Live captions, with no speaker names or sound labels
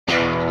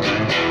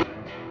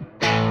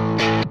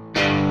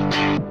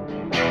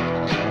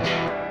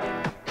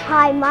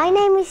Hi, my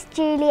name is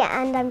Julia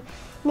and I'm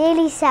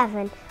nearly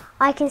 7.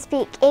 I can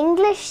speak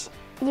English,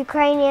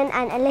 Ukrainian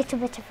and a little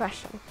bit of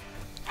Russian.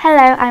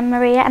 Hello, I'm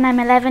Maria and I'm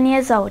 11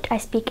 years old. I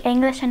speak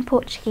English and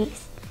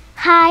Portuguese.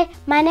 Hi,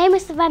 my name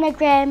is Savannah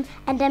Graham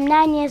and I'm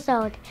 9 years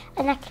old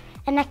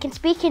and I can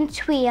speak in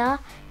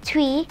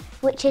Twi,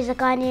 which is a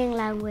Ghanaian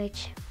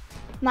language.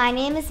 My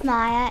name is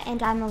Maya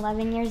and I'm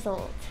 11 years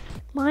old.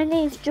 My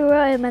name's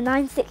Jerome and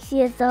I'm 6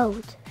 years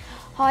old.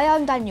 Hi,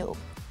 I'm Daniel.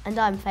 And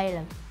I'm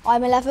Phelan.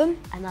 I'm 11.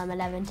 And I'm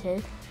 11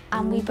 too.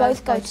 And we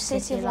both go to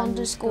City of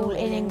London School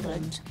in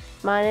England.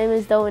 My name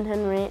is Darwin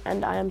Henry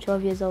and I am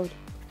 12 years old.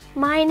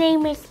 My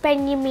name is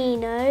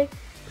Beniamino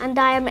and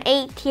I am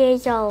 8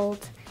 years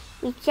old.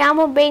 Mi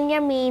chiamo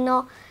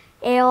Beniamino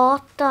e ho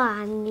 8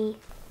 anni.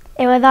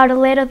 Eu adoro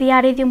ler o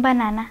Diário de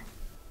Banana.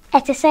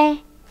 Это се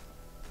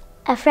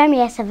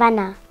Ефремія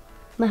Савана.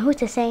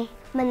 Mahute say.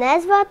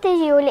 Мене звати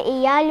Юля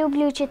і я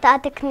люблю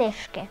читати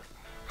книжки.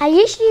 I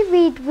usually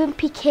read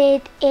Wimpy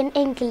Kid in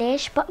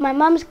English, but my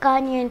mum's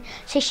Ghanaian,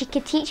 so she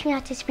could teach me how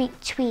to speak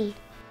Twi.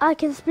 I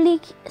can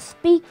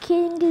speak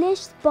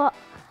English, but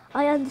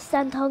I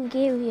understand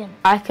Hungarian.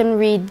 I can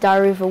read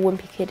Diary of a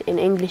Wimpy Kid in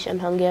English and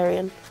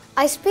Hungarian.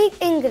 I speak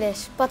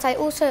English, but I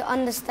also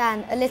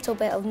understand a little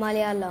bit of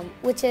Malayalam,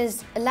 which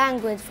is a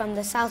language from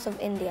the south of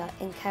India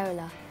in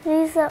Kerala.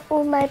 These are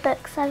all my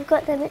books. I've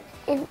got them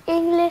in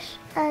English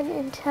and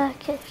in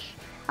Turkish.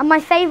 And my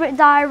favourite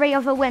Diary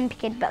of a Wimpy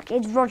Kid book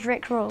is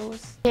Roderick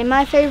Rules.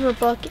 My favourite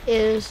book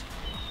is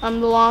The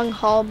Long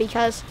Haul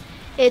because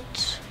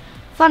it's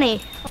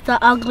funny. The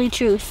Ugly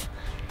Truth.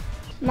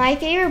 My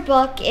favourite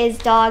book is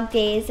Dog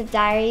Days of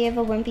Diary of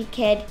a Wimpy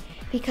Kid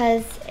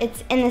because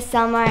it's in the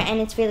summer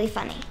and it's really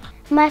funny.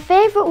 My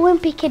favourite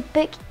Wimpy Kid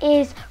book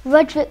is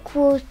Roderick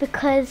Rules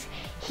because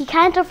he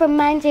kind of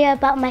reminds me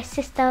about my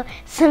sister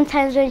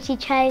sometimes when she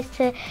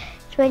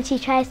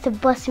tries to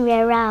boss me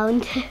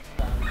around.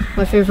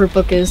 My favourite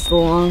book is The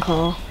Long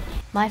Haul.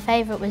 My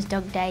favourite was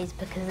Dog Days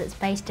because it's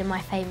based in my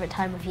favourite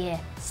time of year,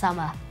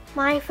 summer.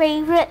 My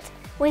favourite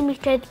Wimpy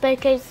Kid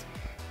book is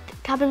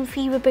Cabin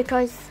Fever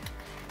because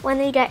when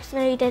he gets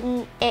snowed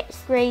in, it's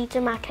really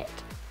dramatic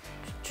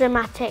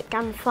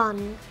and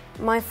fun.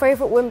 My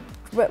favourite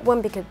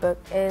Wimpy Kid book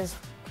is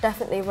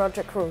definitely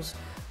Roderick Rules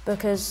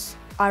because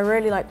I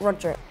really like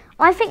Roderick.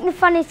 I think the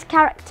funniest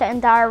character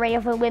in Diary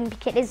of a Wimpy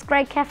Kid is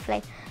Greg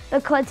Heffley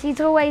because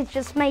he's always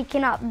just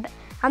making up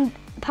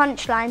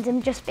punchlines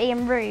and just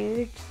being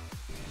rude.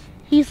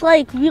 He's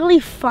like really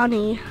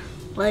funny,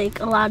 like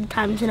a lot of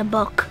times in a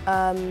book.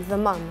 The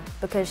mum,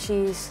 because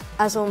she's,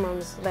 as all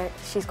mums,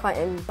 she's quite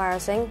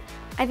embarrassing.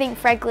 I think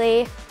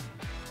Fregley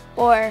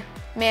or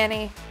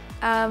Manny.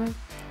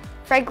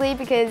 Fregley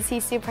because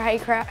he's super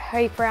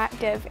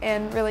hyperactive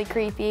and really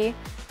creepy,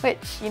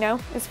 which, you know,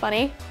 is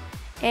funny.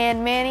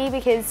 And Manny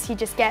because he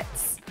just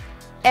gets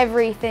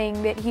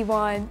everything that he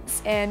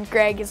wants, and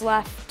Greg is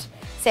left,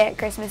 say at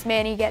Christmas,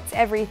 Manny gets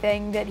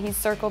everything that he's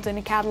circled in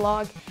a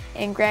catalogue,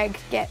 and Greg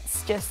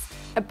gets just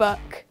a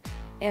book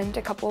and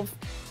a couple of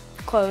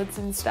clothes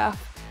and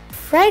stuff.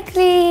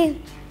 Fregley,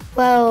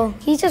 well,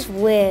 he's just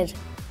weird.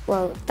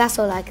 Well, that's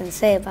all I can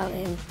say about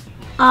him.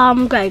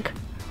 Greg.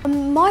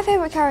 My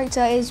favourite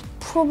character is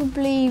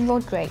probably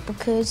Roderick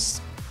because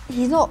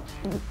he's not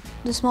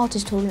the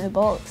smartest tool in the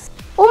box.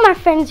 All my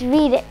friends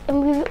read it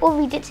and we all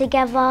read it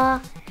together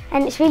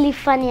and it's really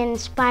funny and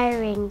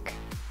inspiring.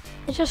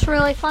 It's just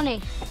really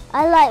funny.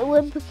 I like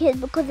Wimpy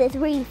Kid because it's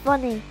really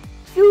funny.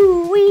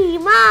 Wee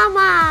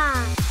mama!